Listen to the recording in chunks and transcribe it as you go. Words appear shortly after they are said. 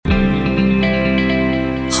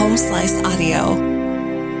Slice Audio.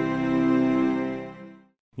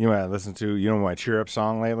 You know what I listen to? You know what my cheer up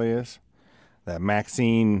song lately is? That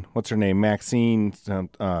Maxine, what's her name? Maxine,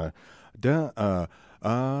 all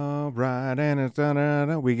right, and it's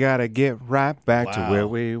we gotta get right back to where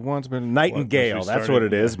we once been. Nightingale, that's what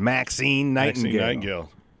it is. Maxine Nightingale.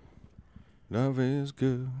 Love is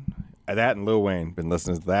good. That and Lil Wayne. Been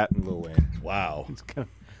listening to that and Lil Wayne. Wow.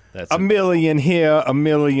 That's a million here, a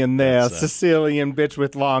million there. That's Sicilian bitch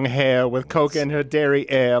with long hair, with coke in her dairy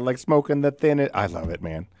air, like smoking the thin. I love it,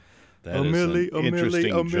 man. That is an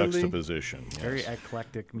interesting juxtaposition. Yes. Very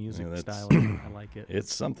eclectic music style. I like it.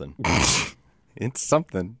 It's something. It's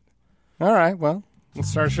something. All right, well, let's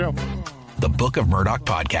start the show. The Book of Murdoch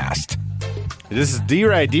Podcast. This is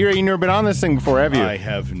D-Ray. D-Ray, you never been on this thing before, have you? I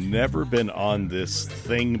have never been on this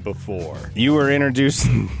thing before. You were introduced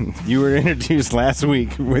last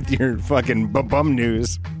week with your fucking bum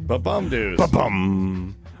news. Bum news.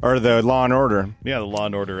 Bum. Or the Law and Order. Yeah, the Law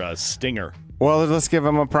and Order stinger. Well, let's give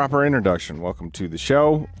him a proper introduction. Welcome to the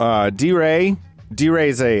show. D-Ray.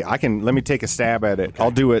 D-Ray's let me take a stab at it. Okay.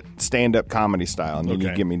 I'll do it stand-up comedy style, and then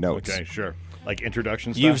you give me notes. Okay, sure. Like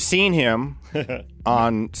introduction stuff? You've seen him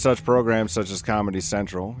on such programs such as Comedy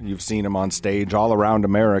Central. You've seen him on stage all around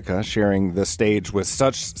America, sharing the stage with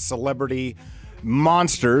such celebrity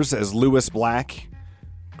monsters as Louis Black,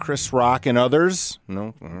 Chris Rock, and others.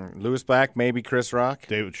 No, Louis Black, maybe Chris Rock.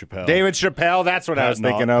 David Chappelle. David Chappelle, that's what I was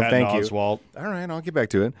thinking of. Thank you. Oswalt. All right, I'll get back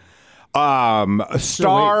to it. A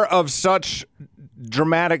star of such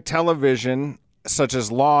dramatic television such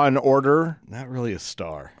as Law and Order. Not really a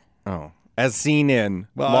star. Oh. As seen in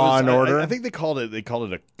Law and Order. I think they called it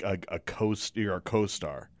a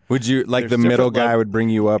co-star. Would you like the middle guy would bring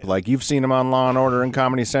you up like you've seen him on Law and Order and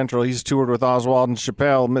Comedy Central. He's toured with Oswald and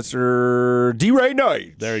Chappelle, Mr. D-Ray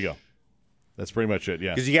Knight. There you go. That's pretty much it.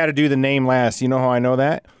 Yeah. Because you got to do the name last. You know how I know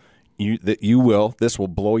that? You will. This will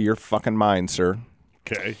blow your fucking mind, sir.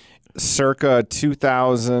 Okay. Circa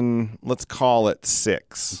 2000, let's call it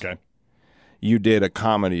 6. Okay. You did a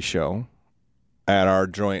comedy show at our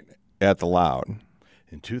joint at the Loud.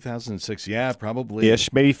 In 2006, yeah, probably.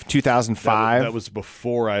 Ish, maybe 2005. That was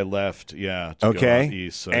before I left, to go out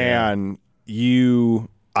east. So, and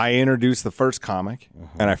I introduced the first comic,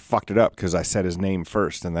 and I fucked it up because I said his name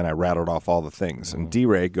first, and then I rattled off all the things. And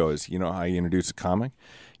D-Ray goes, you know how you introduce a comic?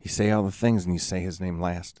 You say all the things, and you say his name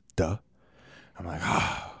last. Duh. I'm like,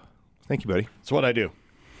 thank you, buddy. That's what I do.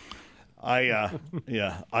 I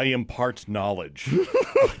impart knowledge.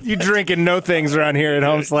 You drink and know things around here at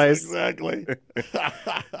Home Slice. Exactly.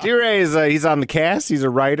 D-Ray he's on the cast. He's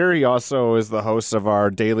a writer. He also is the host of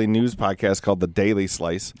our daily news podcast called The Daily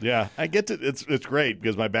Slice. Yeah, I get to. It's great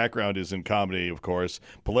because my background is in comedy, of course,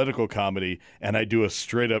 political comedy, and I do a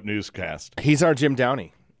straight up newscast. He's our Jim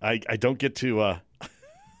Downey. I don't get to.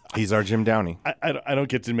 He's our Jim Downey. I don't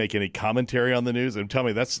get to make any commentary on the news. And tell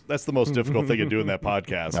me, that's the most difficult thing to do in that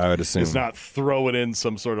podcast. I would assume. Is not throw it in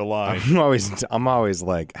some sort of line. I'm always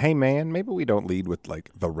like, hey, man, maybe we don't lead with,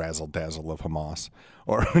 like, the razzle-dazzle of Hamas.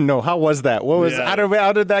 Or, no, how was that? What was?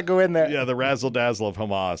 How did that go in there? Yeah, the razzle-dazzle of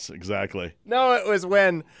Hamas, exactly. No, it was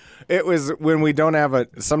when we don't have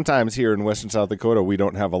sometimes here in Western South Dakota, we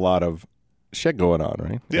don't have a lot of shit going on,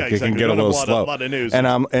 right? Yeah, like exactly. It can get a little slow. A lot of news.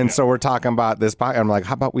 And so we're talking about this podcast. I'm like,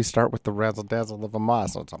 how about we start with the razzle-dazzle of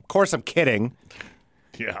Hamas? Of course, I'm kidding.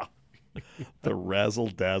 Yeah. The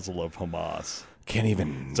razzle-dazzle of Hamas. Can't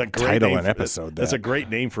even title an episode. That's a great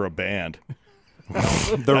name for a band.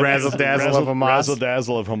 The razzle-dazzle of Hamas.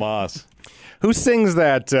 Razzle-dazzle of Hamas. Who sings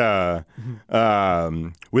that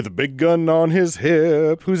with a big gun on his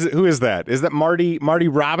hip? Who is that? Is that Marty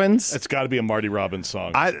Robbins? It's got to be a Marty Robbins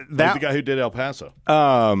song. The guy who did El Paso.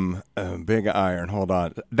 Big Iron. Hold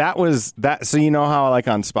on. That was that. So you know how like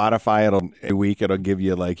on Spotify it'll give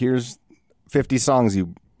you like here's 50 songs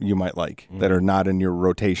you might like that are not in your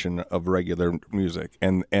rotation of regular music,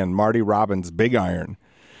 and Marty Robbins' Big Iron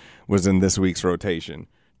was in this week's rotation.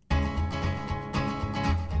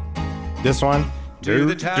 This one? To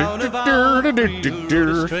the town of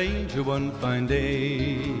Alfred, strange one fine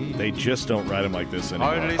day. They just don't write them like this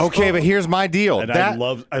anymore. Okay, but here's my deal. And I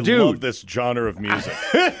love this genre of music.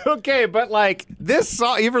 Okay, but like this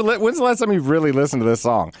song, when's the last time you've really listened to this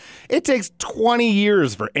song? It takes 20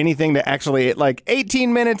 years for anything to actually, like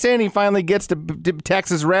 18 minutes in, he finally gets to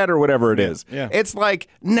Texas Red or whatever it is. Yeah. It's like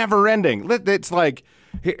never ending. It's like,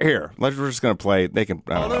 we're just going to play. They can,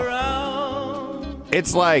 I don't know.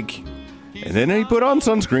 It's like... And then he put on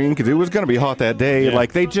sunscreen because it was going to be hot that day. Yeah.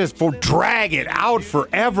 Like, they just drag it out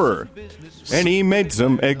forever. And he made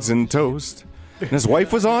some eggs and toast. And his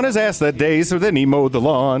wife was on his ass that day, so then he mowed the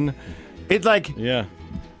lawn. It's like... Yeah.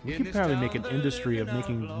 We could probably make an industry of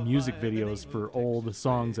making music videos for old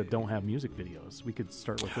songs that don't have music videos. We could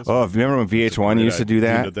start with this. Oh, one. if you remember when VH1 used to do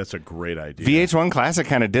that? That's a great idea. VH1 Classic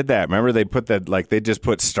kind of did that. Remember they put that, like, they just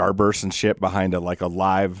put Starburst and shit behind a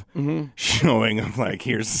live showing of, like,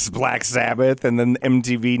 here's Black Sabbath, and then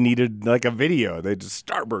MTV needed like a video. They just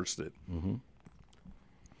Starburst it.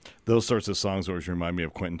 Those sorts of songs always remind me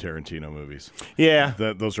of Quentin Tarantino movies. Yeah.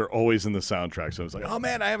 Those are always in the soundtrack. So it's like, oh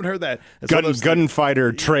man, I haven't heard that. That's one of those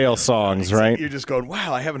Gunfighter trail songs, things, right? You're just going,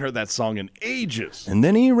 wow, I haven't heard that song in ages. And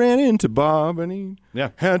then he ran into Bob, and he Yeah.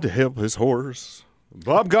 had to help his horse.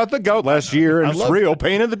 Bob got the goat last year, and it's real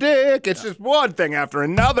pain in the dick. It's just one thing after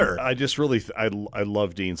another. I just really, I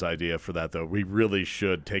love Dean's idea for that, though. We really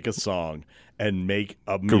should take a song and make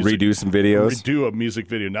a music, redo some videos. Redo a music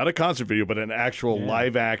video, not a concert video, but an actual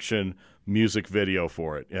live action music video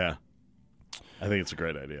for it. Yeah, I think it's a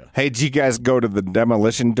great idea. Hey, did you guys go to the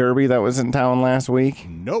Demolition Derby that was in town last week?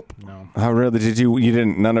 Nope. No. How really did you? You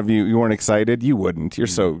didn't. None of you. You weren't excited. You wouldn't. You're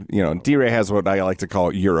so. D-Ray has what I like to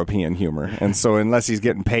call European humor, and so unless he's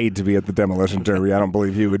getting paid to be at the Demolition Derby, I don't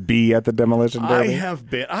believe he would be at the Demolition Derby. I have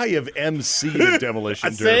emceed a Demolition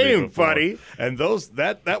Derby Same, before, buddy. and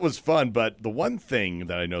that was fun. But the one thing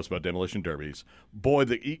that I noticed about Demolition Derbies, boy,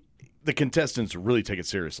 the contestants really take it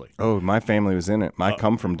seriously. Oh, my family was in it. I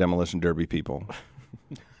come from Demolition Derby people.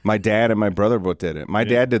 My dad and my brother both did it. My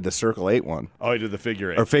dad did the Circle 8 one. Oh, he did the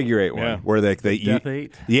figure 8. Or Figure 8 one, Yeah. where they Death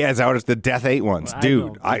 8? Yeah, it's the Death 8 ones. Well,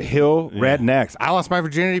 Dude, Hill, Rednecks. I lost my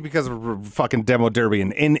virginity because of fucking Demo Derby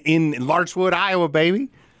in Larchwood, Iowa, baby.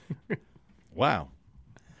 Wow.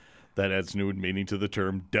 That adds new meaning to the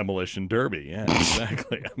term demolition derby. Yeah,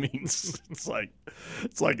 exactly. I mean, it's like,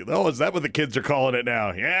 oh, is that what the kids are calling it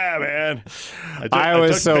now? Yeah, man. I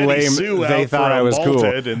was so Benny lame. Sue They out thought for I a was cool.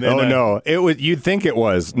 malted, and then, No, it was. You'd think it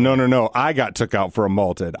was. No. I got took out for a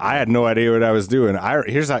malted. I had no idea what I was doing.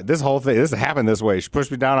 This whole thing. This happened this way. She pushed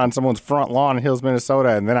me down on someone's front lawn in Hills,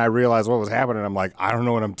 Minnesota, and then I realized what was happening. I'm like, I don't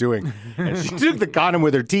know what I'm doing. And she took the condom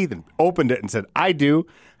with her teeth and opened it and said, "I do."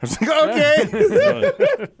 I was like,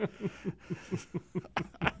 okay.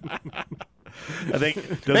 I think.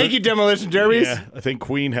 Thank you, Demolition Derbies. Yeah, I think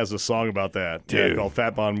Queen has a song about that. Dude. Called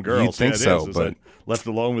Fat Bottom Girls. You'd think it so, is. It's but- like, left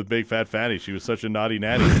alone with Big Fat Fatty. She was such a naughty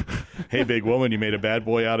natty. Hey, big woman, you made a bad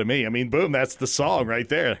boy out of me. I mean, boom, that's the song right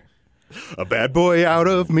there. A bad boy out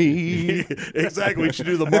of me. Exactly. We should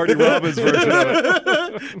do the Marty Robbins version of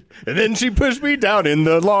it. And then she pushed me down in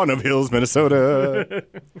the lawn of Hills, Minnesota.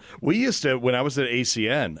 We used to, when I was at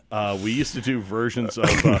ACN, we used to do versions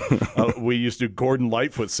of, we used to do Gordon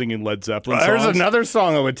Lightfoot singing Led Zeppelin songs. There's another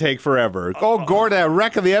song that would take forever. Oh, Gord, that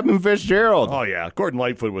wreck of the Edmund Fitzgerald. Oh, yeah. Gordon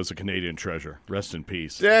Lightfoot was a Canadian treasure. Rest in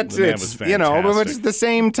peace. That's The man it's was but fantastic. it's the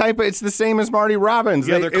same type of. It's the same as Marty Robbins.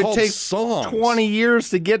 Yeah, they're it called takes songs. 20 years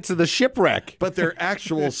to get to the shipwreck. But they're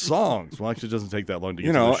actual songs. Well, actually, it doesn't take that long to get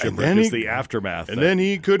You know, to the and shipwreck. then It's he- the aftermath. And thing. then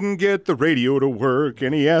he couldn't get the radio to work,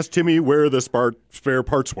 and he asked Timmy where the spare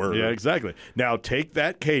parts were. Yeah, exactly. Now take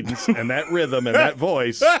that cadence and that rhythm and that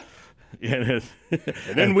voice. And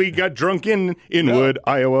then we got drunk in Inwood,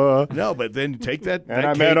 Iowa, No, but then take that. and that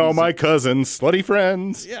I met all cadence- my cousins, slutty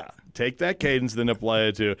friends. Yeah. Take that cadence, then apply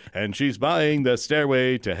it to, and she's buying the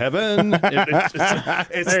stairway to heaven. It's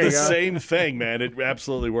There you the go. same thing, man. It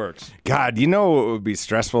absolutely works. God, you know what would be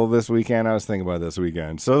stressful this weekend? I was thinking about this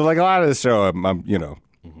weekend. So, like a lot of the show, I'm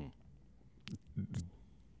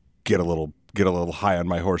get a little high on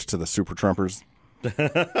my horse to the Super Trumpers.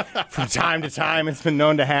 From time to time, it's been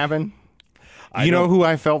known to happen. You know who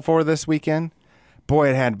I felt for this weekend? Boy,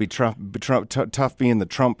 it had to be tough being the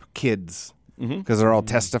Trump kids because they're all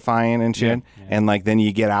testifying and shit. Yeah. And like then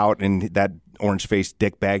you get out and that orange-faced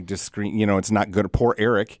dickbag just scream. You know, it's not good. Poor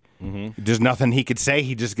Eric. There's nothing he could say.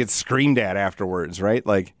 He just gets screamed at afterwards, right?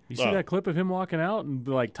 Like You see that clip of him walking out and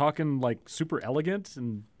like talking like super elegant,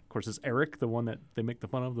 and of course it's Eric, the one that they make the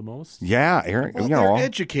fun of the most. yeah, Eric. Well, you know, they're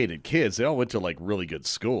educated kids. They all went to like really good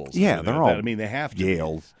schools. Yeah, they're all. I mean, they have to.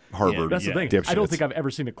 Yale, Harvard. That's the thing. dipshits. I don't think I've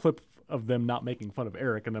ever seen a clip of them not making fun of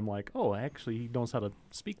Eric, and I'm like, oh, actually, he knows how to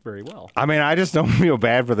speak very well. I mean, I just don't feel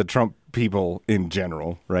bad for the Trump people in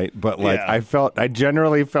general, right? But like, Yeah. I felt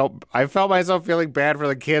myself feeling bad for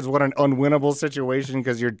the kids. What an unwinnable situation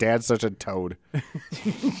because your dad's such a toad.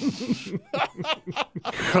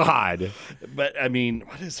 God, But I mean,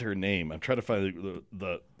 what is her name? I'm trying to find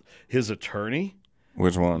his attorney,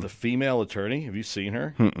 which one? the female attorney. Have you seen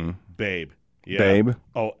her? Babe. Yeah. babe.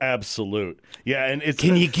 Oh, absolute. Yeah, and it's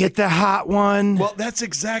Can you get the hot one? well, that's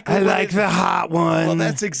exactly. I what like the hot one. Well,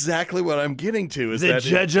 that's exactly what I'm getting to. Is the that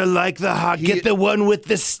judge will like the hot. He- Get the one with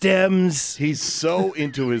the stems. he's so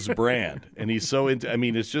into his brand, and he's so into. I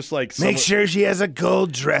mean, it's just like Make sure she has a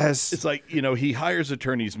gold dress. It's like, he hires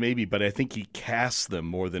attorneys maybe, but I think he casts them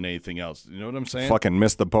more than anything else. You know what I'm saying? Fucking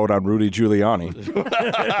missed the boat on Rudy Giuliani.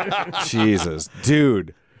 Jesus,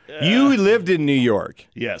 dude. You lived in New York.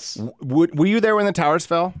 Yes. Were you there when the towers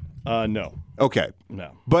fell? No. Okay.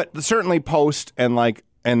 No. But certainly post and like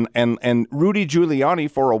and Rudy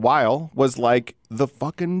Giuliani for a while was like the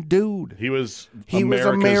fucking dude. He was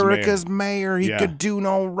America's mayor. He Yeah. could do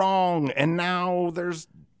no wrong. And now there's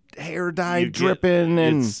hair dye You get- dripping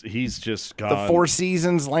and he's just gone. the Four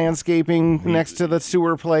Seasons landscaping next to the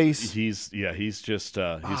sewer place. He's just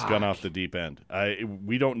he's gone off the deep end.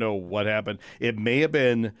 We don't know what happened. It may have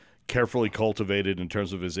been carefully cultivated in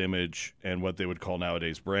terms of his image and what they would call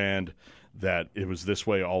nowadays brand, that it was this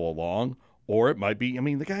way all along. Or it might be, I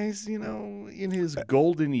mean, the guy's, in his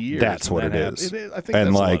golden years. That's what when it that is. happened. I think And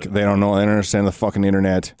that's a like lot of- they don't know, they don't understand the fucking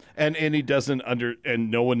internet. and he doesn't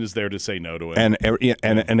and no one is there to say no to him.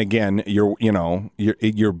 And again,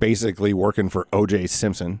 you're basically working for O.J.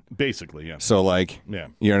 Simpson. Basically, yeah. So like, Yeah.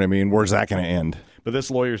 you know what I mean? Where's that going to end? But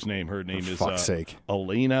this lawyer's name, her name is fuck's sake.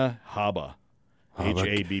 Elena Haba.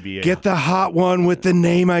 Habba. Get the hot one with the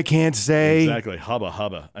name I can't say. Exactly.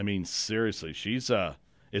 Hubba. I mean, seriously, she's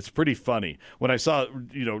it's pretty funny. When I saw,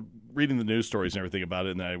 reading the news stories and everything about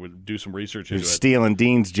it, and I would do some research You're into it. stealing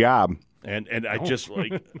Dean's job. And I just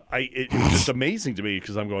it was just amazing to me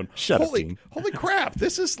because I'm going, Shut up, holy Dean. crap,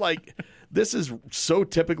 this is so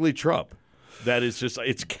typically Trump that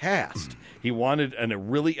it's cast. He wanted a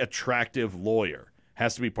really attractive lawyer,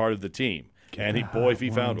 has to be part of the team, and if he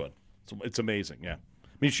found one, so it's amazing. Yeah,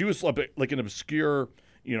 I mean she was like an obscure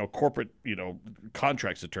corporate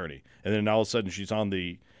contracts attorney, and then all of a sudden she's on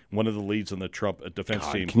one of the leads on the Trump defense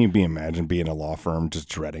team. Can you imagine being a law firm just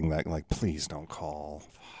dreading that? Like, please don't call.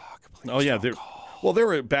 Fuck, please Oh yeah, don't well, there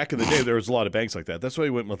were back in the day. There was a lot of banks like that. That's why we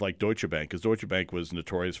went with like Deutsche Bank, because Deutsche Bank was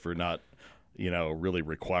notorious for not, really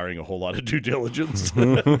requiring a whole lot of due diligence.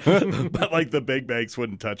 But like the big banks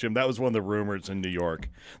wouldn't touch him. That was one of the rumors in New York.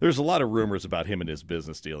 There's a lot of rumors about him and his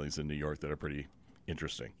business dealings in New York that are pretty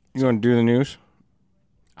interesting. You want to do the news?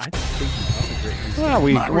 I think that's a great reason. Well,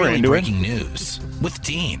 Not we're really into it. breaking news with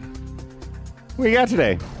Dean. What you got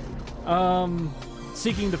today?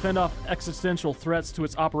 Seeking to fend off existential threats to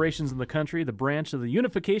its operations in the country, the branch of the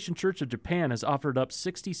Unification Church of Japan has offered up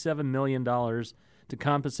 $67 million to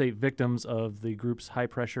compensate victims of the group's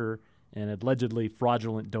high-pressure and allegedly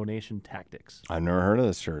fraudulent donation tactics. I've never heard of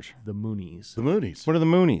this church. The Moonies. The Moonies. What are the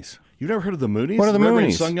Moonies? You've never heard of the Moonies? What are the Reverend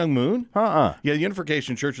Moonies? Sun Myung Moon? Uh-uh. Yeah, the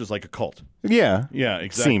Unification Church is like a cult. Yeah. Yeah,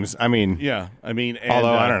 exactly. Seems. I mean, Yeah, I mean, and,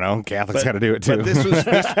 although I don't know, Catholics got to do it too. But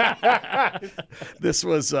this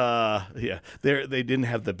was they didn't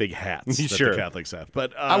have the big hats that Sure. the Catholics have.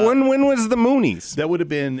 But when was the Moonies? that would have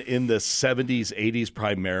been in the 70s, 80s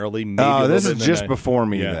primarily. Maybe Oh, a this little is bit in the just before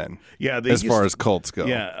me yeah. then. Yeah, As far as cults go.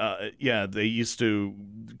 yeah, they used to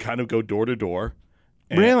kind of go door to door.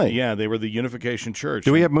 And, Really? Yeah, they were the Unification Church.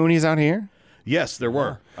 Do we have Moonies out here? Yes, there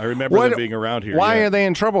were. I remember them being around here. Why yeah. are they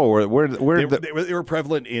in trouble? Where They were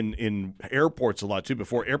prevalent in airports a lot too.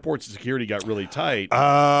 Before airport security got really tight, they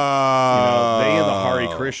and the Hare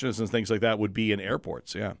Krishnas and things like that would be in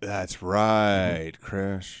airports. Yeah, That's right.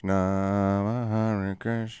 Krishna, Hare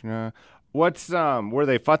Krishna. What's were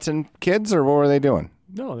they futzing kids or what were they doing?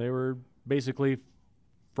 No, they were basically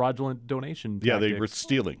fraudulent donation yeah, tactics. they were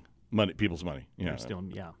stealing people's money. They Yeah, were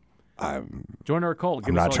stealing, yeah. I'm Join our cult.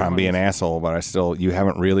 I'm not trying to be an asshole, but you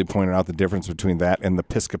haven't really pointed out the difference between that and the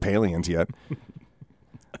Episcopalians yet.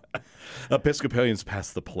 Episcopalians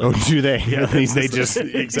pass the plate. Oh, do they? Yeah, At least they just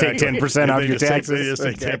exactly. take 10% off They your just take- taxes. They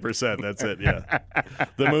just take 10%. That's it. Yeah,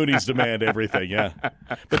 the Moonies demand everything. Yeah,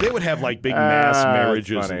 but they would have like big mass that's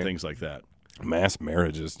marriages funny. and things like that. Mass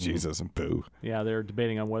marriages, Jesus and poo. Yeah, they're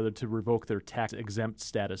debating on whether to revoke their tax-exempt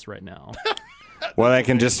status right now. Well, they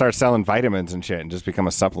can just start selling vitamins and shit and just become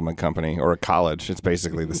a supplement company or a college. It's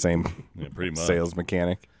basically the same Yeah, pretty much. sales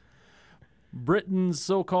mechanic. Britain's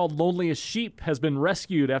so-called loneliest sheep has been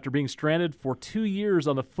rescued after being stranded for 2 years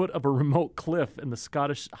on the foot of a remote cliff in the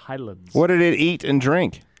Scottish Highlands. What did it eat and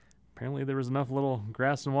drink? Apparently there was enough little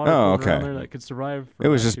grass and water Oh, floating around okay. there that could survive. For It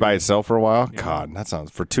was about just 2 by years. itself for a while? God, that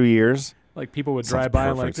sounds... For 2 years? Like people would Sounds drive by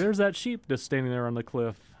and like, perfect. there's that sheep just standing there on the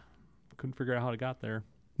cliff. Couldn't figure out how it got there.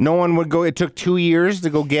 No one would go... It took 2 years to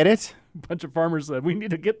go get it? A bunch of farmers said, we need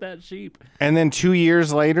to get that sheep. And then 2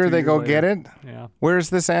 years later, 2 they years go later. get it? Yeah. Where's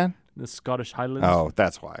this at? The Scottish Highlands. Oh,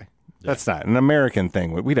 that's why. That's not an American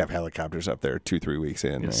thing. We'd have helicopters up there 2-3 weeks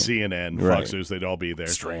in. Right? CNN, Right. Fox News, they'd all be there.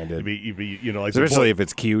 Stranded. It'd be, like the Especially boy, if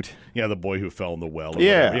it's cute. the boy who fell in the well. Or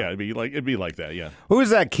Yeah. whatever. Yeah, it'd be like that. Yeah, Who was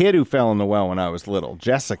that kid who fell in the well when I was little?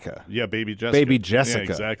 Jessica. yeah, baby Jessica. Baby Jessica. Yeah,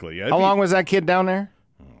 exactly. Yeah, How long was that kid down there?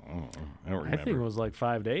 I don't I remember. think it was like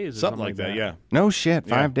 5 days. Or Something like that. Yeah. No shit,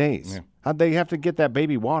 5 Yeah. days. Yeah. How'd they have to get that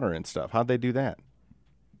baby water and stuff? How'd they do that?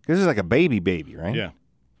 'Cause this is like a baby, right? Yeah.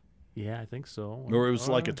 Yeah, I think so. Or it was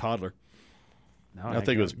like a toddler. No, I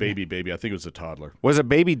think it was baby. I think it was a toddler. Was it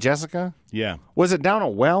baby Jessica? Yeah. Was it down a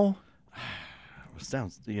well? It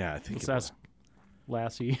sounds. Yeah, I think. Let's ask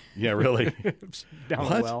Lassie Yeah, really. down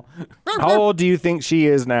What? the well. How old do you think she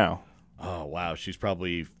is now? Oh wow, she's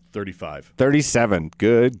probably 35. 37.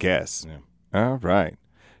 Good guess. Yeah. All right.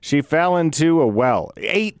 She fell into a well.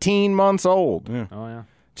 18 months old. Yeah. Oh yeah.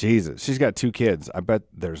 Jesus. She's got 2 kids. I bet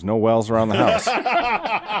there's no wells around the house.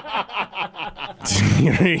 You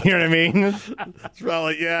know what I mean? It's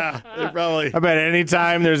probably It probably. I bet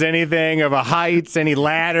anytime there's anything of a heights, any Can you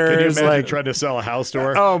ladders, imagine like, trying to sell a house to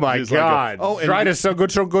her? oh my She's like God. and Try to sell, go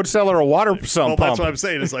sell her a water sump Well, pump. that's what I'm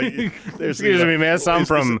saying. It's like, there's, Excuse me, man. I'm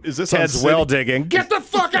from is this on Ted's city- well digging. Get the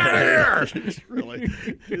fuck out of here! Really?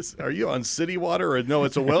 Are you on city water or no?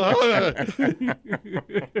 It's a well.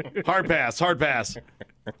 Hard pass. All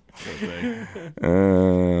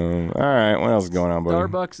right. What else is going on, buddy?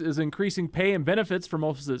 Starbucks is increasing pay and benefits for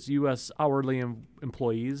most of its U.S. hourly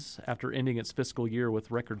employees after ending its fiscal year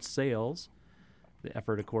with record sales. The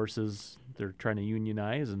effort, of course, is they're trying to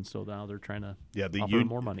unionize, and so now they're trying to offer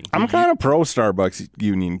more money. I'm kind of pro Starbucks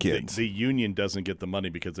union The, kids. the union doesn't get the money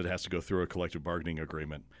because it has to go through a collective bargaining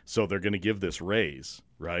agreement. So they're going to give this raise,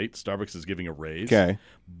 right? Starbucks is giving a raise. Okay.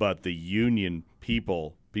 But the union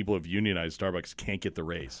people who've unionized Starbucks can't get the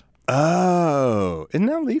raise. Oh, isn't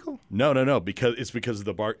that legal? No, because it's because of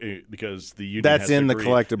the because the union That's has to in the agree.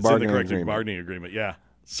 collective It's in bargaining the collective agreement. bargaining agreement. Yeah.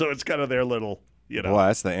 So it's kind of their little, Well,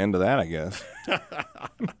 that's the end of that, I guess.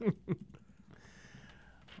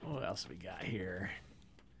 What else we got here?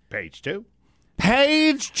 page 2.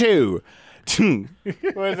 Page 2. What is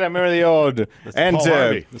that? Remember the old and Paul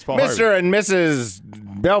Harvey. That's Paul Mr. and Mrs.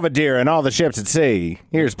 Belvedere and all the ships at sea.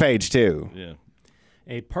 Here's page 2. Yeah.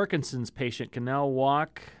 A Parkinson's patient can now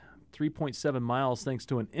walk 3.7 miles thanks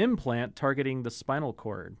to an implant targeting the spinal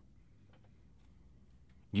cord.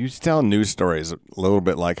 You used to tell news stories a little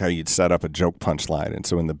bit like how you'd set up a joke punchline, and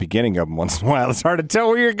so in the beginning of them, once in a while, it's hard to tell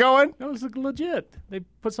where you're going. That was legit. They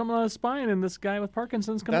put someone on his spine, and this guy with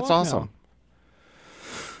Parkinson's can That's walk awesome. now.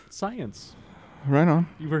 Science. Right on.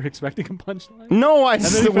 You were expecting a punchline? No, I then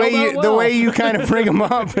just he the way filled out you the well. way you kind of bring them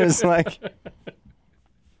up is like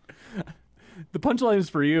The punchline is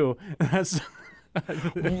for you. That's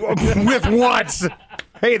with what?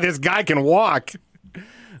 Hey, this guy can walk.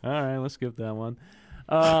 all right. Let's skip that one.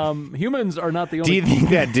 Humans are not the Do only. you think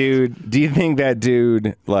that dude? Do you think that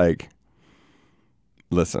dude? Like,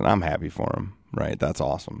 listen, I'm happy for him. Right, that's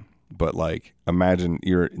awesome. But like, imagine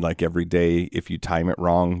you're like every day. If you time it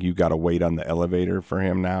wrong, you got to wait on the elevator for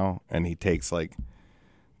him now, and he takes like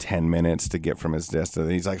 10 minutes to get from his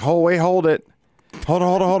destination. He's like, "Oh, wait, hold it,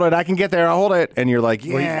 hold it. I can get there. I'll hold it." And you're like,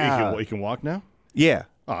 "Yeah, Well, he can walk now? yeah."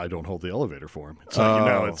 Oh, I don't hold the elevator for him. It's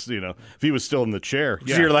like, it's, if he was still in the chair.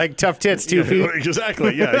 So you're like tough tits, 2 feet.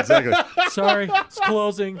 Exactly. Yeah, exactly. Sorry, it's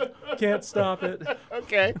closing. Can't stop it.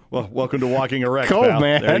 Okay, Well, welcome to Walking Erect, cool, pal.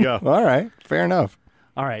 man. There you go. All right, fair enough.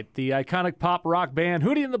 All right, the iconic pop rock band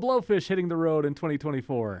Hootie and the Blowfish hitting the road in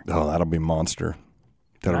 2024. Oh, that'll be monster.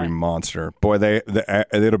 That'll be Right. monster. Boy,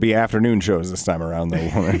 it'll be afternoon shows this time around, though.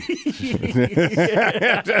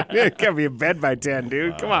 It can be in bed by 10,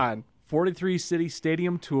 dude. Come on. 43 city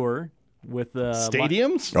stadium tour with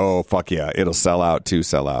Stadiums? Oh, fuck yeah. It'll sell out, too.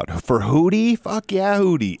 Sell out. For Hootie? Fuck yeah,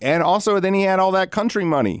 Hootie. And also, then he had all that country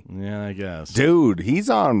money. Yeah, I guess. Dude, he's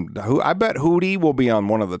on. I bet Hootie will be on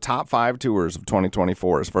one of the top 5 tours of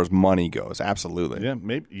 2024 as far as money goes. Absolutely. Yeah,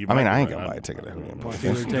 maybe. You I mean, might I be ain't right. going to buy a ticket to Hootie. Want to see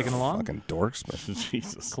what they're taking along? Fucking dorks. But.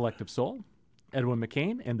 Jesus. Collective Soul, Edwin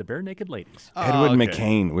McCain, and the Bare Naked Ladies. Edwin okay.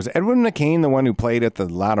 McCain. Was Edwin McCain the one who played at the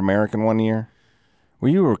Loud American one year?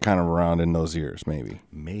 Well, you were kind of around in those years, maybe.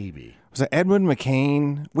 Maybe. Was it Edwin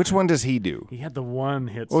McCain? Which one does he do? He had the one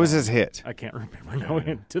hit What was song. his hit? I can't remember.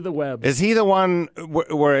 No, to the web. Is he the one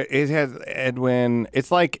where it has Edwin? It's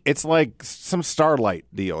like some Starlight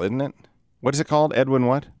deal, isn't it? What is it called? Edwin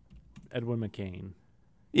what? Edwin McCain.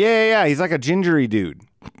 Yeah. He's like a gingery dude.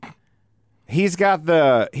 He's got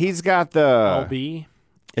the. LB.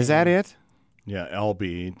 Is that it? Yeah,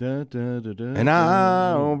 LB. And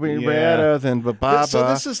I'll be better than Papa. So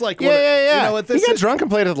this is like yeah. You know what this he got is? drunk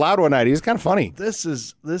and played it loud one night. He was kind of funny. This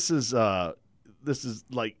is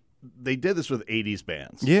like they did this with 80s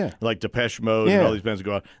bands. Yeah. Like Depeche Mode Yeah. and all these bands that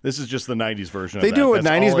go on. This is just the 90s version They of that. do it with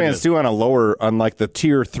That's 90s all it bands is. too on like the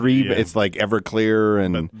tier 3. Yeah. It's like Everclear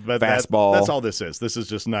and But Fastball. that's all this is. This is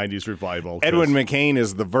just 90s revival. Edwin McCain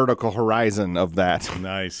is the vertical horizon of that.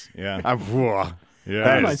 Nice. Yeah. Yeah. Have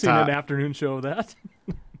That I is seen top. an afternoon show of that?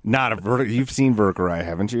 Not a vertical. You've seen Vertical Eye,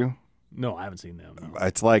 haven't you? No, I haven't seen them. No.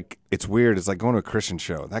 It's like, it's weird. It's like going to a Christian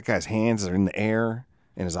show. That guy's hands are in the air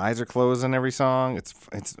and his eyes are closed in every song. It's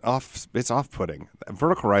off-putting.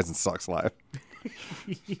 Vertical Horizon sucks live.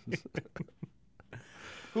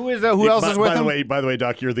 Who else is with him? By the way,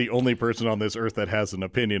 Doc, you're the only person on this earth that has an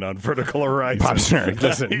opinion on Vertical Horizon. I'm sure.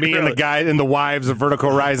 Listen, me and the guy and the wives of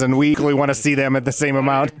Vertical Horizon, we equally want to see them at the same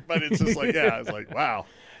amount. But it's just like, yeah, it's like, wow.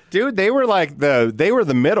 Dude, they were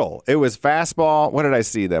the middle. It was Fastball. What did I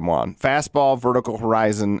see them on? Fastball, Vertical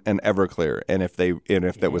Horizon, and Everclear. And if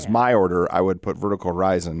that was my order, I would put Vertical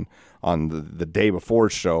Horizon on the day before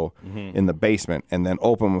show in the basement, and then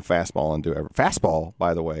open with Fastball and do Fastball.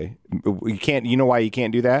 By the way, you can't. You know why you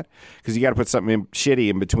can't do that? Because you got to put something shitty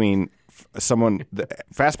in between.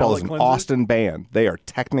 Fastball is an cleanser? Austin band. They are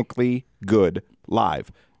technically good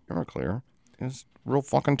live. Everclear is real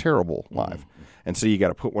fucking terrible live. And so you got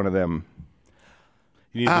to put one of them.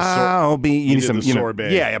 You need the You need some, the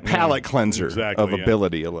sorbet. a palate cleanser Exactly, of yeah.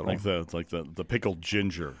 ability a little. like the pickled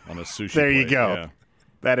ginger on a sushi. There you plate. go. Yeah.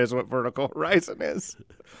 That is what Vertical Horizon is.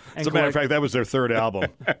 As a matter of fact, that was their third album,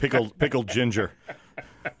 Pickled Ginger.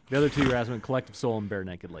 The other two you're asking, Collective Soul and Bare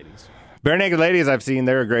Naked Ladies. Bare Naked Ladies, I've seen.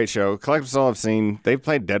 They're a great show. Collective Soul, I've seen. They've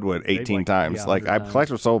played Deadwood 18 times. 100 times.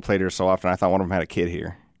 Collective Soul played here so often, I thought one of them had a kid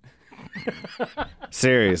here.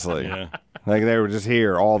 Seriously. Yeah. Like they were just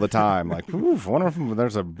here all the time. Like, oof, one of them,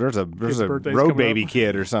 there's a birthday's road coming baby up.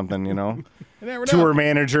 kid or something, you know? You never know. Tour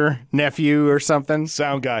manager, nephew or something.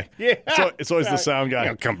 Sound guy. Yeah. It's always the sound guy.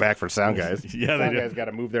 They'll come back for sound guys. Yeah, they sound do. guys got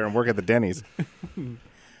to move there and work at the Denny's.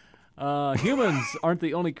 Humans aren't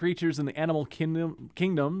the only creatures in the animal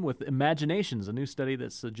kingdom with imaginations. A new study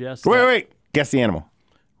that suggests. Wait. Guess the animal.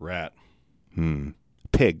 Rat.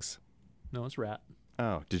 Pigs. No, it's rat.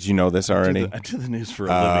 Oh, did you know this already? I do the news for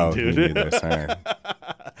a Oh, living, you dude. knew this. All right.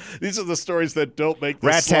 These are the stories that don't make the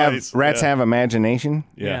Rats slice. have imagination.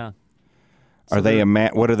 Yeah. Are they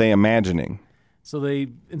what are they imagining? So they,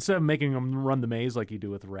 instead of making them run the maze like you do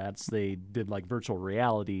with rats, they did like virtual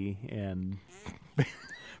reality and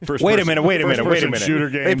Wait a minute. Shooter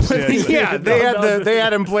They games. they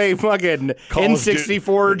had him play fucking Call of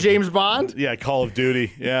N64 James Bond. Yeah, Call of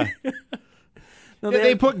Duty. Yeah. no, Did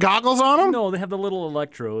they put goggles on him? no, they have the little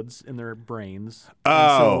electrodes in their brains. Oh.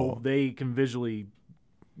 And so they can visually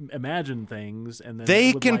imagine things, and then They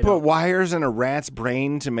it would can light put up. wires in a rat's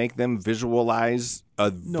brain to make them visualize a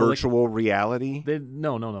virtual reality.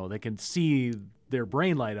 No. They can see their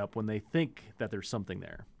brain light up when they think that there's something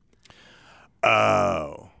there.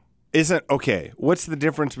 Oh. Okay. What's the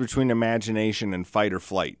difference between imagination and fight or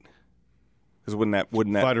flight? Because wouldn't that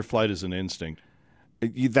Fight or flight is an instinct.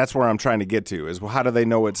 that's where I'm trying to get to is how do they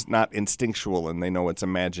know it's not instinctual and they know it's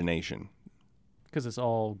imagination? Because it's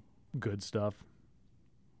all good stuff.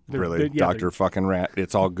 Really, Dr. fucking Rat,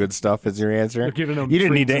 it's all good stuff is your answer? They're giving them You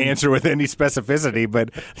didn't need to treats and- answer with any specificity, but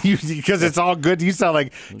because it's all good, you sound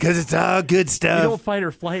like, because it's all good You stuff. don't fight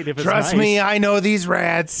or flight if it's Trust nice. me, I know these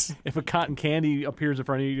rats. If a cotton candy appears in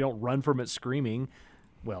front of you, you don't run from it screaming.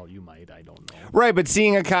 Well, you might. I don't know. Right, but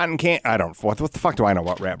seeing a cotton can what the fuck do I know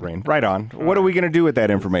about rat brain? Right on. What are we going to do with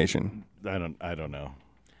that information? I don't know.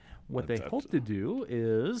 What they hope to do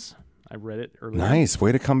is, I read it earlier. Nice.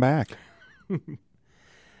 Way to come back.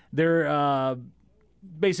 They're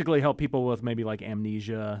basically help people with maybe like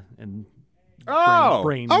amnesia and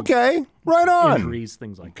brain okay. Right on. injuries,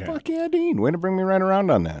 things like that. Fuck yeah, Dean. Way to bring me right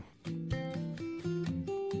around on that.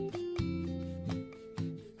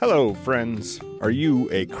 Hello, friends. Are you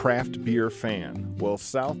a craft beer fan? Well,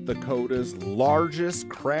 South Dakota's largest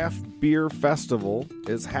craft beer festival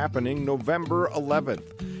is happening November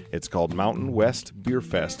 11th. It's called Mountain West Beer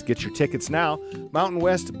Fest. Get your tickets now,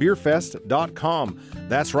 mountainwestbeerfest.com.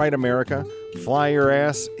 That's right, America. Fly your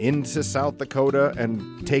ass into South Dakota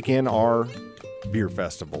and take in our beer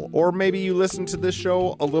festival. Or maybe you listen to this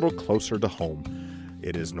show a little closer to home.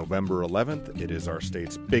 It is November 11th. It is our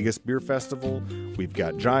state's biggest beer festival. We've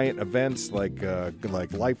got giant events like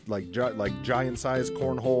giant-sized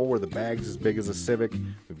cornhole where the bag's as big as a Civic.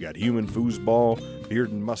 We've got human foosball, beard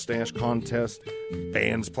and mustache contest,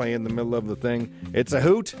 bands play in the middle of the thing. It's a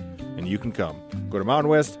hoot, and you can come. Go to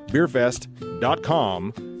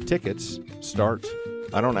mountainwestbeerfest.com. Tickets start.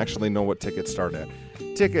 I don't actually know what tickets start at.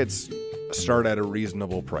 Tickets start at a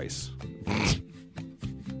reasonable price.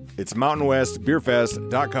 It's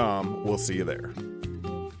mountainwestbeerfest.com. We'll see you there.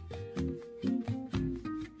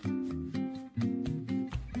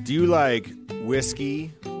 Do you like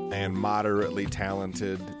whiskey and moderately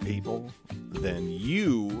talented people? Then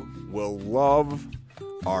you will love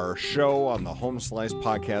our show on the Home Slice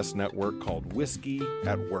Podcast Network called Whiskey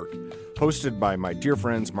at Work, hosted by my dear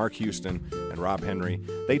friends Mark Houston and Rob Henry.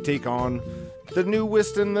 They take on the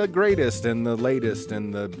newest and the greatest and the latest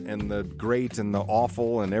and the great and the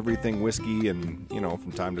awful and everything whiskey, and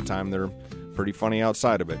from time to time they're pretty funny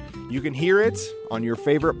outside of it. You can hear it on your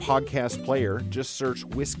favorite podcast player. Just search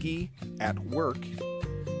Whiskey at Work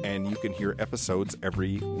and you can hear episodes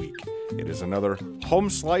every week. It is another Home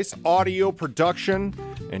Slice audio production,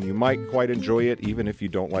 and you might quite enjoy it even if you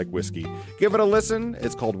don't like whiskey. Give it a listen.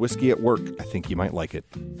 It's called Whiskey at Work. I think you might like it.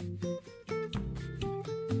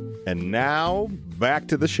 And now, back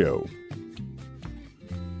to the show.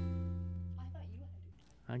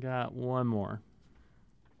 I got one more.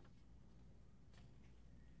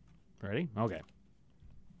 Ready? Okay.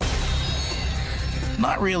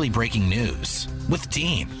 Not really breaking news with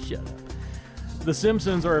Dean. Shut up. The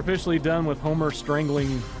Simpsons are officially done with Homer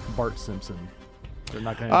strangling Bart Simpson. They're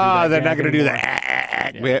not going to do that. They're not going to do anymore.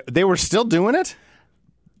 that. Yeah. They were still doing it?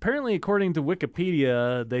 Apparently, according to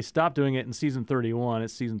Wikipedia, they stopped doing it in season 31.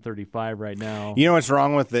 It's season 35 right now. You know what's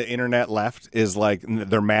wrong with the internet left is like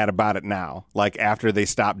they're mad about it now. Like after they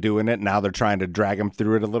stopped doing it, now they're trying to drag them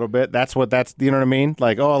through it a little bit. You know what I mean?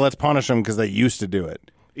 Like, oh, let's punish them because they used to do it.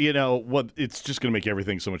 You know what? It's just going to make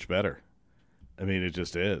everything so much better. I mean, it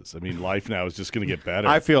just is. I mean, life now is just going to get better.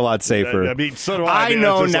 I feel a lot safer. I mean, so do I. I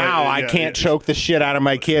know now I can't choke the shit out of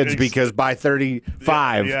my kids because by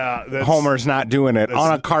 35, Homer's not doing it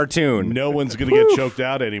on a cartoon. No one's going to get choked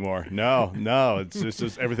out anymore. No. It's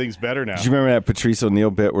just everything's better now. Do you remember that Patrice O'Neill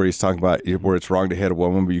bit where he's talking about where it's wrong to hit a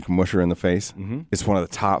woman, but you can mush her in the face? Mm-hmm. It's one of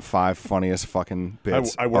the top 5 funniest fucking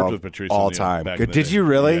bits I worked with Patrice all O'Neill time. back in the Did day. you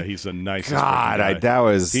really? Yeah, he's the nicest God, fucking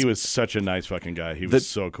guy. He was such a nice fucking guy. He was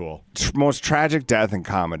so cool. Most tragic death in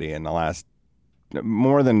comedy in the last,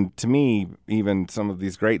 more than to me, even some of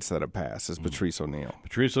these greats that have passed, is Patrice O'Neill.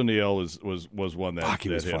 Patrice O'Neill was one that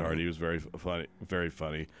was hit funny. hard. He was very funny, very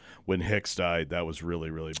funny. When Hicks died, that was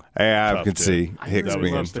really, really Yeah, tough I could too. see I Hicks really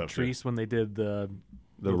being. loved Patrice when they did the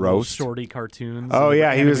roast? shorty cartoons. Oh and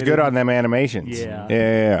yeah, he was animated. good on them animations.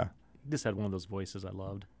 Yeah. He just had one of those voices I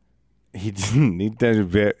loved. He did a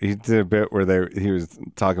bit where he was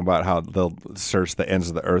talking about how they'll search the ends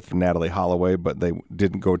of the earth for Natalie Holloway, but they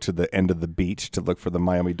didn't go to the end of the beach to look for the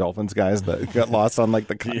Miami Dolphins guys that got lost on like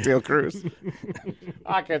the cocktail cruise.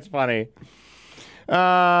 It's funny.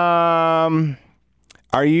 Are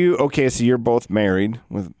you okay? So you're both married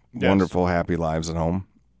with wonderful, happy lives at home.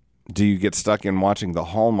 Do you get stuck in watching the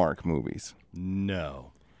Hallmark movies?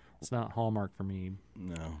 No. It's not Hallmark for me.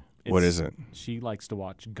 No. What is it? She likes to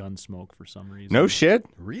watch Gunsmoke for some reason. No shit.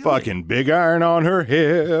 Really? Fucking big iron on her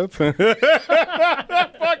hip. Fuck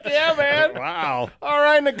yeah, man. Wow. All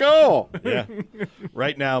right, Nicole. Yeah.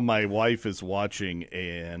 Right now, my wife is watching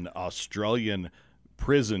an Australian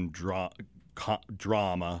prison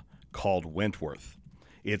drama called Wentworth.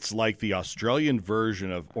 It's like the Australian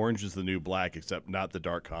version of Orange is the New Black, except not the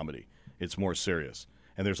dark comedy. It's more serious.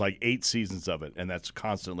 And there's like 8 seasons of it, and that's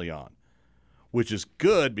constantly on. Which is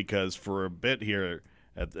good because for a bit here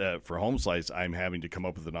for Home Slice, I'm having to come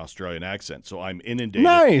up with an Australian accent. So I'm inundated.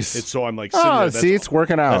 Nice. So I'm like, sitting there, see, it's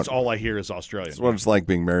working out. That's all I hear is Australian. That's what it's like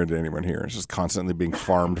being married to anyone here. It's just constantly being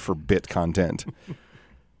farmed for bit content.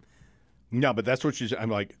 No, but that's what she's. I'm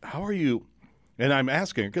like, how are you? And I'm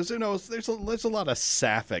asking her because there's a lot of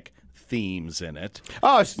sapphic themes in it.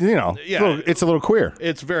 Oh, it's a little queer.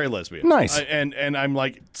 It's very lesbian. Nice. And I'm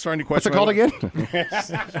like starting to What's question. it called again?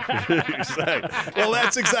 Exactly. Well,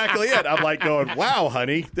 that's exactly it. I'm like going, wow,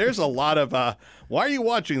 honey, there's a lot of. Why are you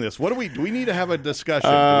watching this? Do we need to have a discussion?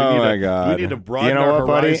 Oh my God! Do we need to broaden you know our what,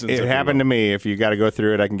 buddy? horizons? It happened to me. If you got to go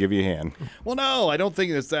through it, I can give you a hand. Well, no, I don't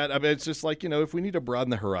think it's that. I mean, it's just like if we need to broaden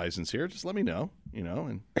the horizons here, just let me know.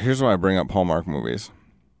 And Here's why I bring up Hallmark movies.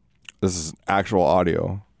 This is actual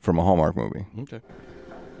audio from a Hallmark movie. okay.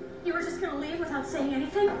 You were just gonna leave without saying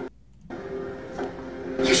anything?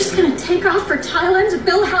 You're just gonna take off for Thailand to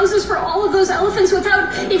build houses for all of those elephants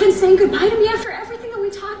without even saying goodbye to me after everything that we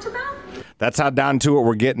talked about? That's how down to it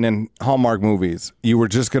we're getting in Hallmark movies. You were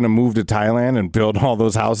just going to move to Thailand and build all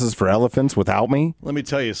those houses for elephants without me? Let me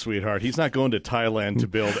tell you, sweetheart, he's not going to Thailand to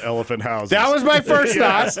build elephant houses. That was my first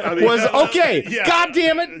thought. Okay, yeah. God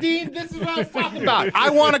damn it, Dean, this is what I was talking about. I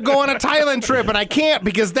want to go on a Thailand trip, and I can't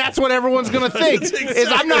because that's what everyone's going to think. Is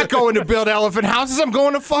I'm not going to build elephant houses, I'm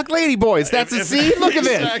going to fuck ladyboys. That's a see? Look at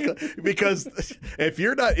this. Exactly. Because if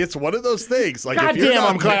you're not, it's one of those things. Like, God if you're damn, not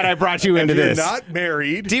I'm glad I brought you into if you're this. not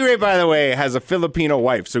married. D-Ray, by the way, fiance has a Filipino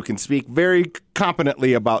wife, so can speak very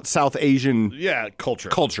competently about South Asian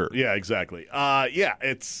culture. Yeah, exactly.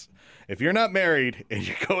 It's if you're not married and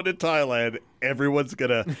you're going to Thailand, everyone's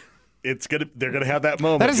they're gonna have that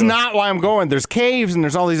moment. That is not why I'm going. There's caves and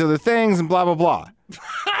there's all these other things and blah blah blah.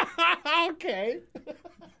 okay.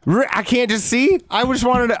 I can't just see. I just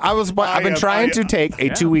wanted to. I've been trying to take a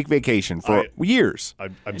 2-week vacation for years.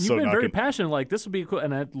 I'm And so you've been not very gonna- passionate. Like this would be cool,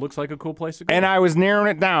 and it looks like a cool place to go. And I was narrowing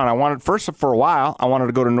it down. I wanted for a while. I wanted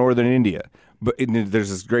to go to northern India, but there's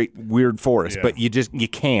this great weird forest. Yeah. But you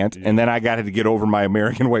can't. And then I got to get over my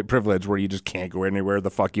American white privilege, where you just can't go anywhere the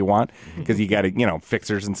fuck you want because you got to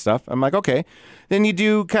fixers and stuff. I'm like, okay. Then you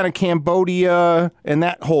do kind of Cambodia and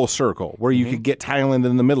that whole circle where you could get Thailand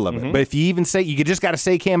in the middle of it. But if you even say you just got to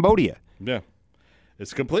say Cambodia. Yeah,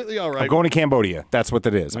 it's completely all right. I'm going to Cambodia. That's what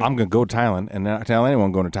that is. I'm going to go to Thailand and not tell anyone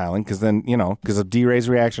I'm going to Thailand because then, because of D-Ray's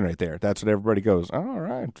reaction right there. That's what everybody goes, all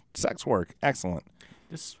right, sex work. Excellent.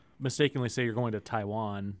 Just mistakenly say you're going to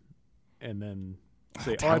Taiwan, and then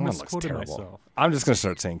say, "Oh, I Taiwan looks misquoted terrible. myself." I'm just going to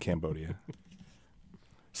start saying Cambodia.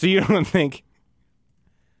 So you don't think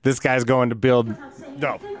this guy's going to build... Without saying No.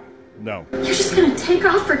 anything? No. You're just gonna take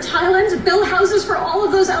off for Thailand, build houses for all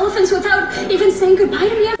of those elephants without even saying goodbye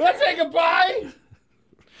to me after Let's say goodbye!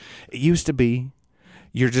 It used to be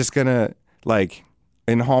you're just going to, like,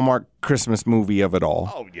 in Hallmark Christmas movie of it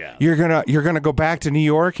all. Oh yeah. You're gonna go back to New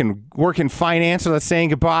York and work in finance without saying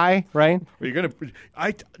goodbye, right? You're gonna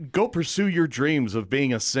go pursue your dreams of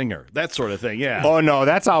being a singer, that sort of thing. Yeah. Oh no,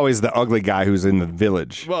 that's always the ugly guy who's in the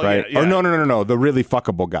village, Well, right? yeah, Or yeah. no, the really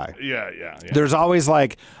fuckable guy. Yeah. There's always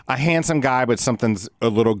like a handsome guy, but something's a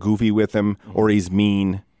little goofy with him, or he's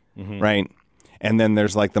mean, right? And then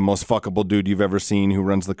there's like the most fuckable dude you've ever seen who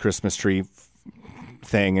runs the Christmas tree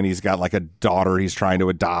thing, and he's got like a daughter he's trying to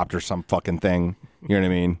adopt or some fucking thing. You know what I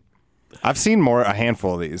mean? I've seen a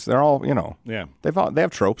handful of these. They're all, Yeah. they have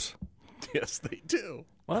tropes. Yes, they do.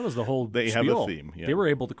 Well, that was the whole. They have a spiel. theme, yeah. They were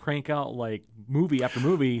able to crank out like movie after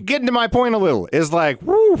movie. Getting to my point a little is like,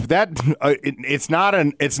 woo, that it's not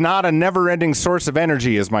a never-ending source of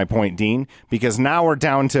energy. Is my point, Dean? Because now we're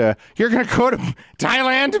down to you're going to go to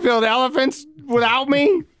Thailand to build elephants without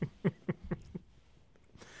me.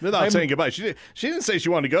 Without saying goodbye. She didn't say she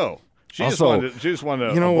wanted to go. She just Also, wanted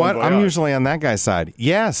to. You know a what? bon I'm voyage. usually on that guy's side.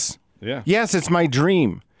 Yes. Yeah. Yes, it's my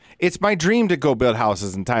dream. It's my dream to go build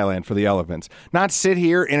houses in Thailand for the elephants. Not sit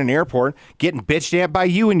here in an airport getting bitched at by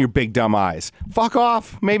you and your big dumb eyes. Fuck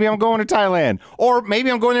off. Maybe I'm going to Thailand. Or maybe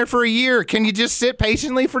I'm going there for a year. Can you just sit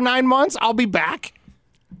patiently for 9 months? I'll be back.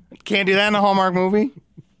 Can't do that in a Hallmark movie.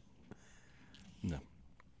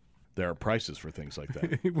 There are prices for things like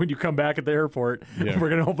that. When you come back at the airport, Yeah. we're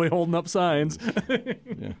gonna hopefully holding up signs.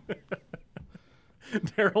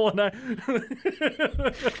 Daryl and I.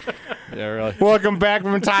 Yeah, really. Welcome back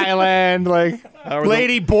from Thailand. Like, are the-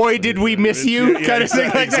 lady boy, did we miss you? Yeah, Kind of thing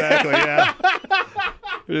like that. exactly. Yeah.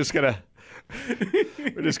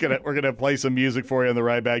 We're gonna play some music for you on the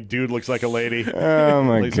ride back. Dude looks like a lady. Oh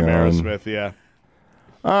my Play some god. Aerosmith. Yeah.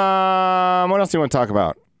 What else do you want to talk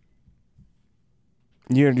about?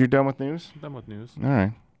 You're done with news? Done with news. All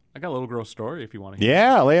right. I got a little gross story if you want to hear.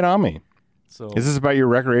 Yeah, lay it on me. So Is this about your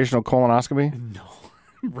recreational colonoscopy? no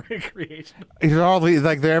recreation. It's all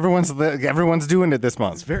like everyone's doing it this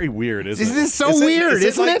month. It's very weird, isn't This it? is so weird, is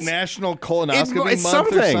isn't like it? National Colonoscopy It's Month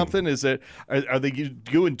or something. something? Is it? Are they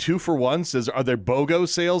doing 2 for 1? Are there BOGO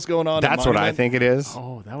sales going on? at That's what I Monument? think it is.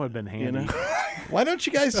 Oh, that would have been handy. You know? Why don't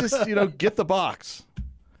you guys just get the box?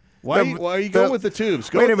 Why are you going with the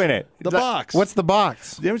tubes? Go Wait a with minute. The box. What's the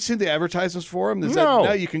box? You haven't seen the advertisements for them? No.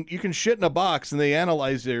 No, you can shit in a box and they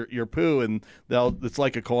analyze your poo and it's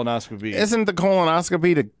like a colonoscopy. Isn't the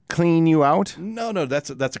colonoscopy to clean you out? No,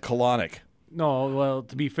 that's a colonic. No, well,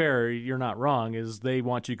 to be fair, you're not wrong. Is they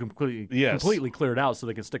want you Yes. completely cleared out so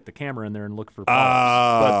they can stick the camera in there and look for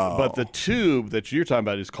polyps. But the tube that you're talking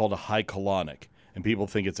about is called a high colonic, and people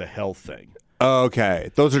think it's a health thing.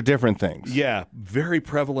 Okay, those are different things. Yeah, very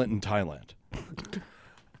prevalent in Thailand.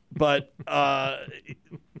 But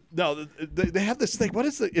no, they have this thing. What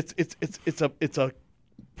is it? It's a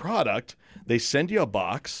product. They send you a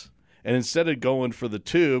box, and instead of going for the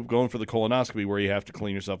tube, going for the colonoscopy where you have to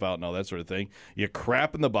clean yourself out and all that sort of thing, you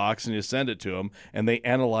crap in the box and you send it to them, and they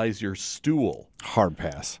analyze your stool. Hard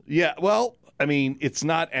pass. Yeah, well, I mean, it's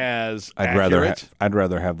not as I'd accurate.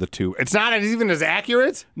 rather have the two. It's not even as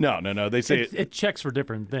accurate. No. They say It checks for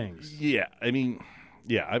different things. yeah. I mean,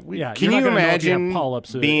 yeah. Yeah, Can you're you not gonna know if you have imagine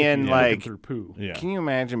polyps if being you're looking like- through poo? Yeah. Can you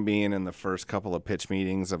imagine being in the first couple of pitch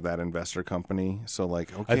meetings of that investor company? So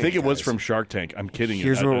like, okay, I think it was guys, from Shark Tank. I'm kidding you.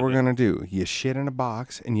 Here's what we're gonna do: you shit in a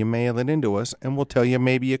box and you mail it into us, and we'll tell you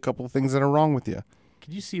maybe a couple of things that are wrong with you.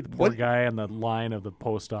 Can you see the poor guy on the line of the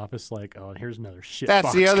post office? Like, oh, here's another shit. That's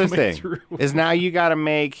box the other coming thing. through. Is now you got to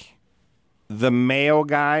make the mail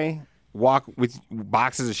guy walk with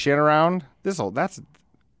boxes of shit around. That's.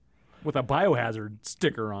 With a biohazard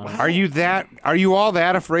sticker on it. Are you all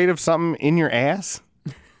that afraid of something in your ass?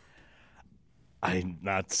 I'm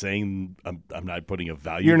not saying I'm not putting a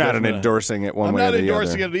value. You're not judgment on- endorsing it one I'm way or not the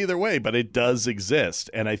endorsing other. it either way, but it does exist.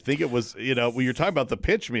 And I think it was, when you're talking about the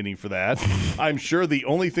pitch meeting for that, I'm sure the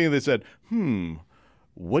only thing they said,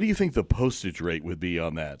 what do you think the postage rate would be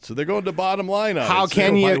on that? So they're going to bottom line on How it.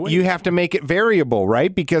 can by the you? way- You have to make it variable,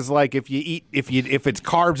 right? Because like if it's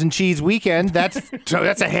carbs and cheese weekend, that's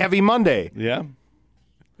a heavy Monday. Yeah.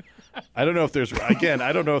 I don't know if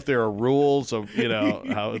I don't know if there are rules of,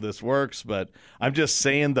 how this works, but I'm just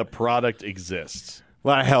saying the product exists. A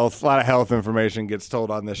lot of health information gets told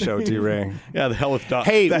on this show, T-Ray. Yeah, the hell with Doc.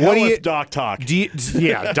 Hey, the what hell do you- with Doc Talk.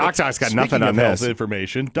 Doc Talk's got Speaking nothing on of health this.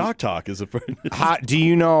 information, Doc Talk is a Did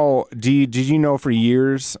you know for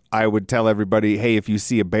years I would tell everybody, hey, if you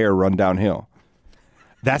see a bear, run downhill.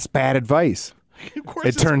 That's bad advice. Of course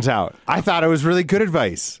It turns out. I thought it was really good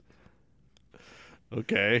advice.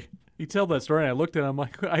 Okay. You tell that story, and I looked at it, I'm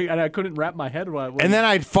like, I couldn't wrap my head around it. And then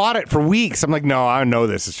I fought it for weeks. I'm like, no, I know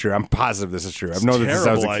this is true. I'm positive this is true. I've known this since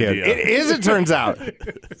I was a terrible kid. idea. It is, it turns out.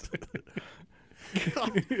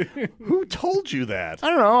 Who told you that? I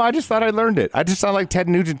don't know. I just thought I learned it. I just sound like Ted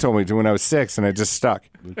Nugent told me to when I was 6, and it just stuck.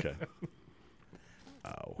 Okay.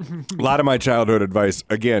 A lot of my childhood advice,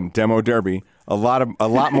 again, demo derby. A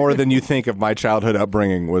lot more than you think of my childhood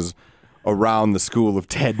upbringing was around the school of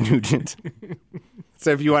Ted Nugent. So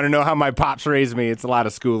if you want to know how my pops raised me, it's a lot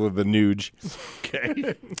of school of the Nuge.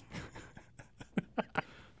 Okay.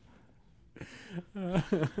 All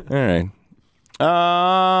right.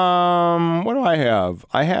 What do I have?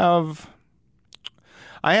 I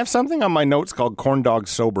have something on my notes called Corn Dog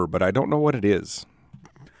Sober, but I don't know what it is.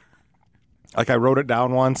 Like I wrote it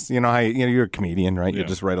down once. You know how you're a comedian, right? You Yeah.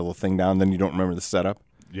 just write a little thing down, then you don't remember the setup.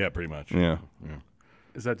 Yeah, pretty much. Yeah.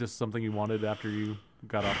 Is that just something you wanted after you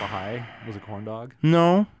got off a high? Was a corn dog?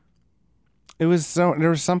 No. There was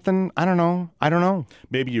something, I don't know.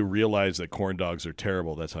 Maybe you realize that corn dogs are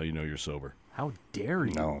terrible. That's how you know you're sober. How dare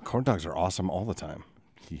you? No, corn dogs are awesome all the time.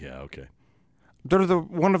 Yeah, okay. They're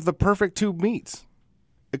one of the perfect tube meats.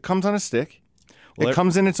 It comes on a stick. Well, It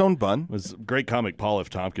comes in its own bun. It was great comic Paul F.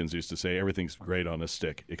 Tompkins used to say everything's great on a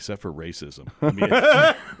stick except for racism. I mean,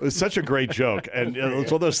 it was such a great joke, and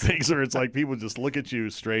it's one of those things where it's like people just look at you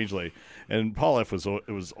strangely. And Paul F. was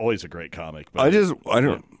always a great comic. But I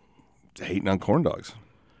don't hating on corn dogs.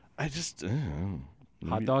 I just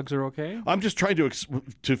Hot dogs are okay? I'm just trying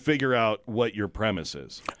to figure out what your premise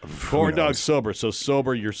is. Corn dog sober. So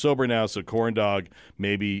sober, you're sober now. So corn dog,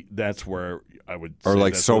 maybe that's where I would. Or say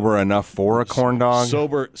like that's sober enough for a corn dog.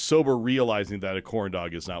 Sober, realizing that a corn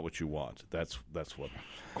dog is not what you want. That's what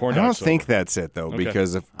corn I dog. don't sober. think that's it though, Okay.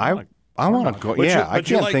 because if I I like want to go, But yeah, you, I but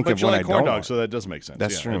you can't like, think but of you when like I corn don't. dogs, so that does make sense.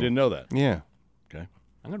 That's Yeah, true. I didn't know that. Yeah. Okay.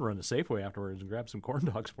 I'm going to run to Safeway afterwards and grab some corn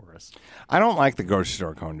dogs for us. I don't like the grocery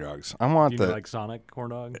store corn dogs. I want Do you the like Sonic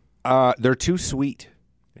corn dog? they're too sweet.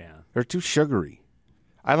 Yeah. They're too sugary.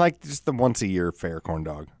 I like just the once a year fair corn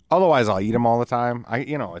dog. Otherwise, I'll eat them all the time.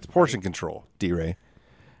 It's portion control, D-Ray.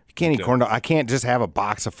 You can't eat corn dog. I can't just have a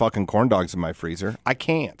box of fucking corn dogs in my freezer. I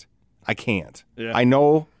can't. Yeah. I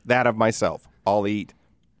know that of myself. I'll eat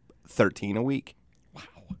 13 a week.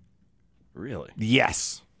 Really?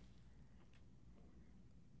 Yes.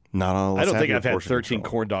 Not all. I don't think I've had 13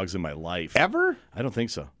 corn dogs in my life. ever. I don't think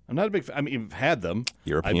so. I'm not a big fan. I mean, I've had them.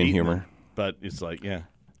 European I've eaten humor. them, but it's like, yeah.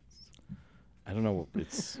 I don't know.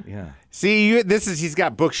 It's, yeah. See, he's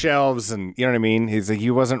got bookshelves, and you know what I mean.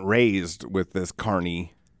 He wasn't raised with this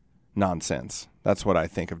carny nonsense. That's what I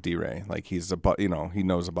think of D-Ray. Like he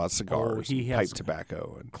knows about cigars, he and has- pipe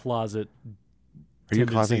tobacco. And, Closet. are you a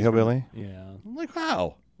closet tendencies. hillbilly? Yeah. I'm like,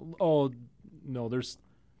 wow. Oh, no, there's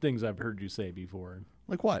things I've heard you say before.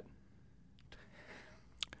 Like what?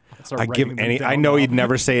 I'll start I give writing them any. I down know now. you'd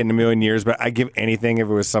never say it in a million years, but I give anything if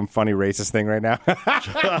it was some funny racist thing right now.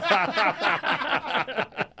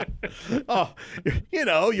 Oh,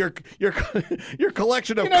 your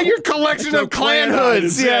collection of your collection of clan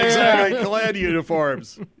hoods. Yeah, Yeah, exactly. Clan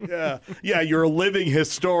uniforms. Yeah. You're a living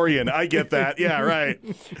historian. I get that. Yeah, right.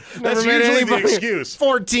 That's Never met usually the anybody- excuse.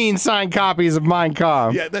 14 signed copies of Mein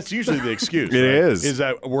Kampf. Yeah, that's usually the excuse. It right? is. Is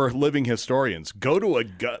that we're living historians. Go to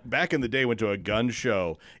back in the day, went to a gun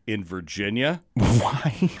show in Virginia.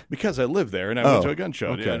 Why? Because I lived there and I went to a gun show.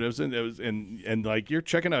 okay. Yeah, and it was like you're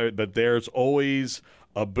checking out, but there's always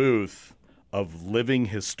a booth of living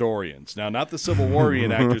historians. Now, not the Civil War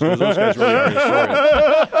reenactors, because those guys really are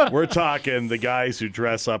historians. We're talking the guys who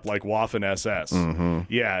dress up like Waffen SS.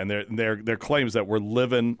 Yeah, and their claims that we're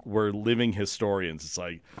living historians. It's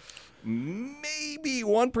like maybe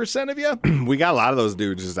 1% of you. We got a lot of those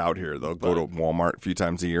dudes just out here. They'll go to Walmart a few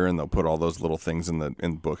times a year and they'll put all those little things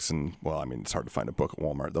in books. And well, I mean, it's hard to find a book at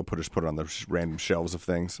Walmart. They'll put it on the random shelves of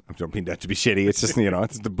things. I don't mean that to be shitty. It's just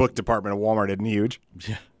it's the book department of Walmart isn't huge.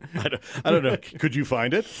 Yeah, I don't know. Could you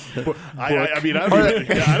find it? I mean, I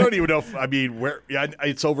don't even know. I mean, where? Yeah,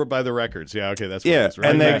 it's over by the records. Yeah, okay, that's right.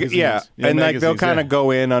 And Magazines. and like they'll kind of go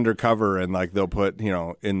in undercover and like they'll put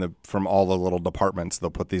from all the little departments they'll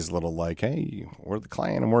put these little like, hey, we're the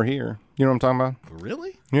Klan and we're here. You know what I'm talking about?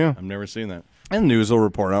 Really? Yeah, I've never seen that. And the news will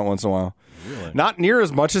report out once in a while. Really? Not near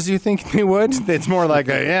as much as you think they would. It's more like,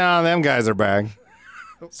 them guys are back.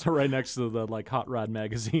 So right next to the like Hot Rod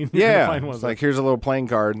magazine. Yeah, find one it's like here's a little playing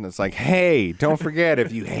card, and it's like, hey, don't forget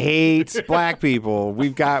if you hate black people,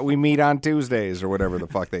 we meet on Tuesdays or whatever the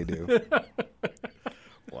fuck they do.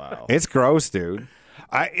 Wow, it's gross, dude.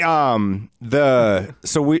 There's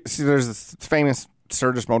this famous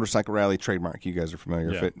Sturgis Motorcycle Rally trademark. You guys are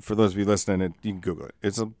familiar with it. For those of you listening, you can Google it.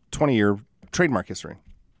 It's a 20-year trademark history.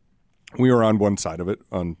 We were on one side of it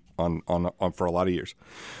on for a lot of years.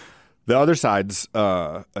 The other side's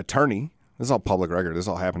attorney, this is all public record, this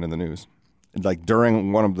all happened in the news, like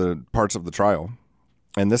during one of the parts of the trial.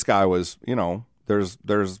 And this guy was,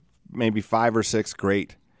 there's maybe 5 or 6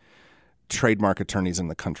 great trademark attorneys in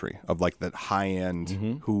the country of like the high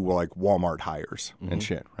end who like Walmart hires and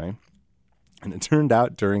shit, right? And it turned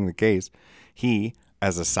out during the case, he,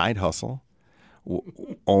 as a side hustle,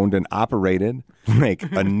 owned and operated like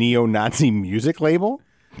a neo-Nazi music label.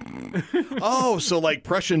 Oh, so like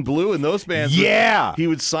Prussian Blue and those bands. Yeah, he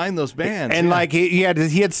would sign those bands, and like he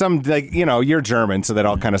had some like you're German, so that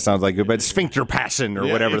all kind of sounds like it, but Sphincter Passion or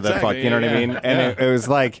whatever the fuck, you know what I mean? And it was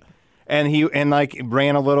like, and he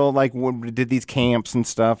ran a little like did these camps and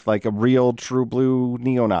stuff, like a real true blue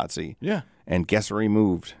neo-Nazi. Yeah, and guess where he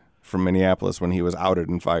moved from Minneapolis when he was outed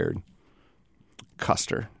and fired?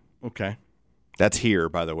 Custer. Okay. That's here,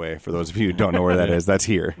 by the way, for those of you who don't know where that is. That's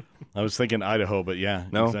here. I was thinking Idaho, but yeah,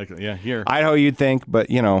 no, exactly. Yeah, here. Idaho, you'd think, but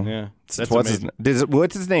yeah,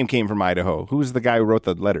 what's his name came from Idaho? Who's the guy who wrote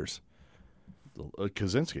the letters?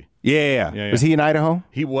 Kaczynski. Yeah. Was he in Idaho?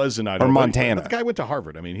 He was in Idaho. Or Montana? But the guy went to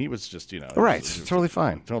Harvard. I mean, he was just, Right, totally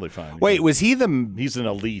fine. Totally fine. Wait, was he He's an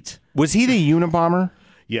elite. Was he the Unabomber?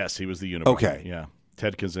 Yes, he was the Unabomber. Okay. Yeah.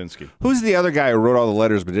 Ted Kaczynski. Who's the other guy who wrote all the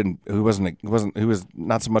letters but who was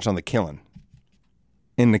not so much on the killing?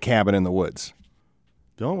 In the cabin in the woods.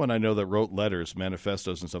 The only one I know that wrote letters,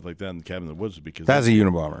 manifestos, and stuff like that in the cabin in the woods because that's a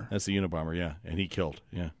Unabomber. That's the Unabomber, yeah, and he killed,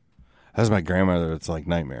 yeah. That's my grandmother. It's like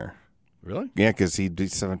nightmare. Really? Yeah, because he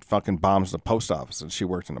fucking bombs the post office, and she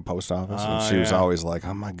worked in the post office, and she was always like,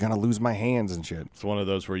 "I'm gonna lose my hands and shit." It's one of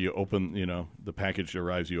those where you open, the package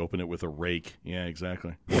arrives, you open it with a rake. Yeah,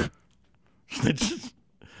 exactly. It's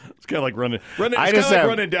kind of like running.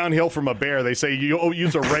 Running downhill from a bear. They say you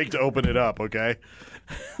use a rake to open it up. Okay,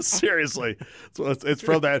 seriously. So it's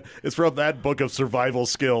from that. It's from that book of survival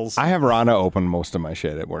skills. I have Rana open most of my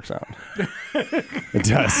shit. It works out. It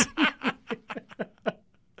does.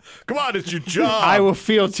 Come on, it's your job. I will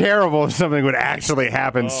feel terrible if something would actually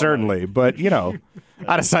happen. Certainly, but out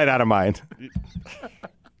of sight, out of mind.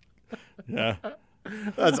 Yeah,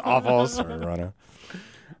 that's awful. Sorry, Rana.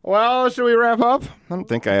 Well, should we wrap up? I don't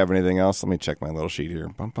think I have anything else. Let me check my little sheet here.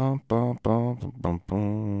 I'm gonna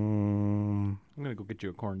go get you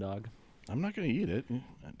a corn dog. I'm not gonna eat it.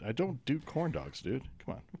 I don't do corn dogs, dude.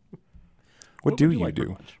 Come on. What do you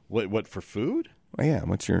do? What for food? Oh, yeah.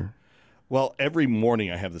 What's your? Well, every morning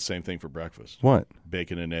I have the same thing for breakfast. What?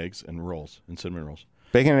 Bacon and eggs and rolls and cinnamon rolls.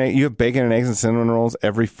 Bacon and eggs. You have bacon and eggs and cinnamon rolls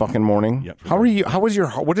every fucking morning. Yep. How are you? How was your?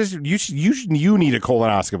 What is you need a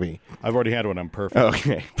colonoscopy? I've already had one. I'm perfect.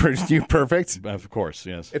 Okay, you perfect? Of course,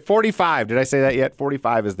 yes. At 45, did I say that yet?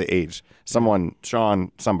 45 is the age. Somebody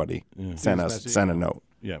sent a note.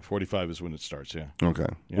 Yeah, 45 is when it starts. Yeah. Okay.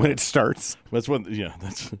 Yeah. When it starts. That's when. Yeah,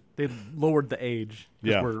 that's. They lowered the age.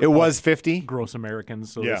 Yeah. It was 50. Gross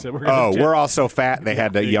Americans. So yeah. They said we're all so fat they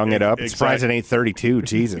had to young it up. Exactly. It's surprised it ain't 32.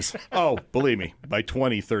 Jesus. Oh, believe me, by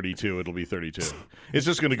 2032 it'll be 32. It's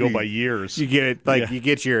just going to go by years. You get it you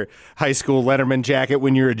get your high school Letterman jacket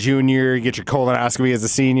when you're a junior. You get your colonoscopy as a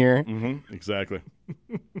senior. Mm-hmm. Exactly.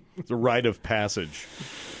 It's a rite of passage.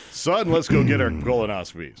 Son, let's go get our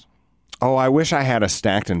colonoscopies. Oh, I wish I had a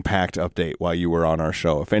stacked and packed update while you were on our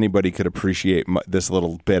show. If anybody could appreciate this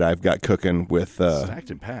little bit I've got cooking with...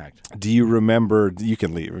 stacked and packed. Do you remember... You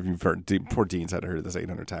can leave if you've heard... Poor Dean's had to hear this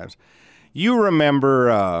 800 times. You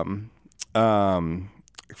remember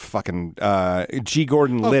fucking G.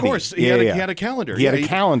 Gordon Liddy. Of course, he had a calendar. He had a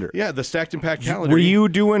calendar. Yeah, the Stacked and Packed calendar. Were you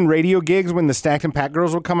doing radio gigs when the Stacked and Packed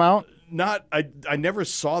girls would come out? I never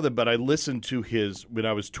saw them, but I listened to his when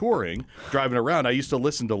I was touring, driving around. I used to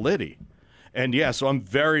listen to Liddy. And yeah, so I'm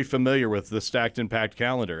very familiar with the Stacked and Packed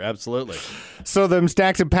calendar. Absolutely. So them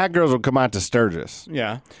Stacked and Packed girls would come out to Sturgis.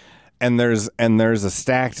 Yeah. And there's a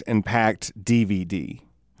Stacked and Packed DVD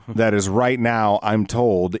that is right now, I'm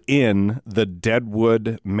told, in the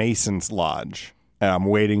Deadwood Masons Lodge. And I'm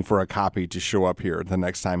waiting for a copy to show up here the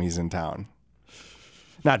next time he's in town.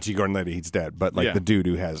 Not G. Gordon Liddy, he's dead, but like the dude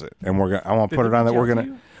who has it. And I want to put it on that.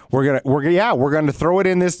 We're gonna throw it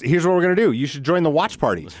in this. Here's what we're gonna do. You should join the watch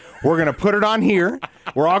party. We're gonna put it on here.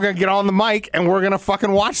 We're all gonna get on the mic and we're gonna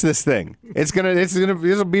fucking watch this thing. This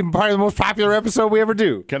will be probably the most popular episode we ever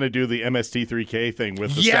do. Kind of do the MST3K thing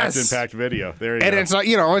with the Stacked and Packed video. There you go. And it's like,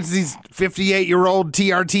 it's these 58-year-old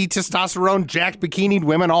TRT testosterone jacked bikinied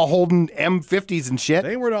women all holding M50s and shit.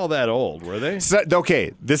 They weren't all that old, were they? So,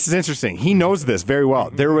 okay, this is interesting. He knows this very well.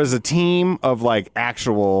 There was a team of like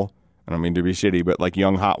actual, I don't mean to be shitty, but like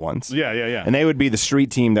young hot ones. Yeah. And they would be the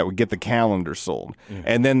street team that would get the calendar sold.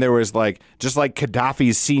 And then there was like, just like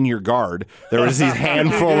Gaddafi's senior guard, there was these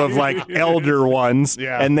handful of like elder ones.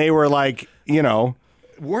 Yeah. And they were like,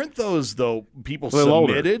 Weren't those, though, people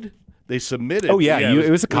submitted? Older. They submitted. Oh, yeah. It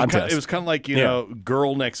was a contest. It was kind of like,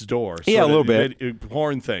 Girl Next Door. Yeah, a little bit.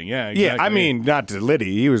 Porn thing. Yeah, exactly. Yeah, I mean, not to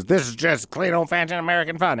Liddy. This is just clean old-fashioned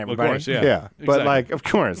American fun, everybody. Of course, yeah. Yeah. But, Exactly. like, of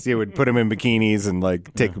course, you would put them in bikinis and, like,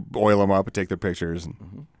 oil them up and take their pictures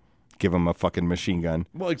and give them a fucking machine gun.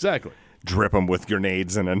 Well, exactly. Drip them with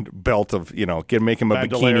grenades and a belt of, make them a bikini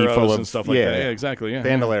Bandoleros full of and stuff like that. Yeah, exactly. Yeah.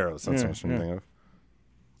 Bandoleros. That's what I'm thinking of.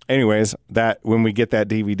 Anyways, when we get that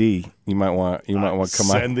DVD, you might want to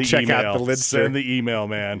come out and check out the Lidster. Send the email,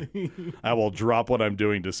 man. I will drop what I'm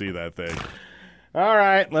doing to see that thing. All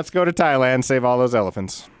right, let's go to Thailand. Save all those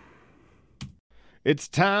elephants. It's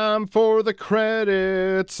time for the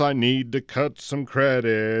credits. I need to cut some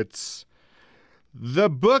credits. The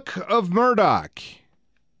Book of Murdoch.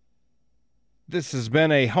 This has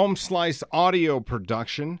been a Home Slice audio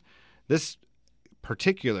production. This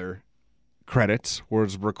particular credits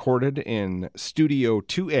was recorded in Studio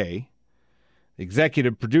 2A. The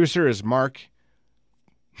executive producer is Mark.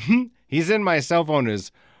 He's in my cell phone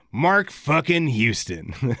as Mark fucking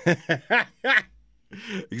Houston.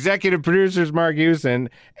 Executive producer is Mark Houston.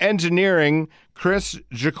 Engineering, Chris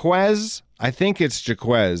Jaquez. I think it's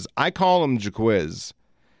Jaquez. I call him Jaquez.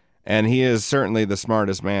 And he is certainly the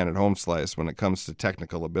smartest man at Home Slice when it comes to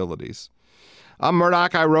technical abilities. I'm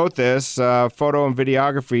Murdoch. I wrote this. Photo and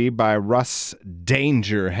videography by Russ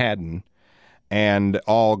Danger Haddon. And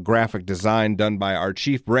all graphic design done by our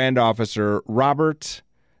chief brand officer, Robert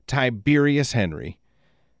Tiberius Henry.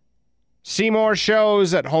 See more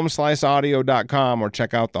shows at homesliceaudio.com or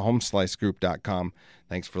check out the homeslicegroup.com.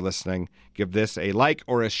 Thanks for listening. Give this a like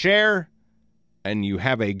or a share, and you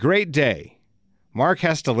have a great day. Mark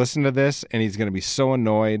has to listen to this, and he's going to be so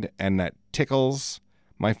annoyed, and that tickles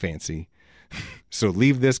my fancy. So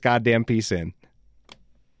leave this goddamn piece in.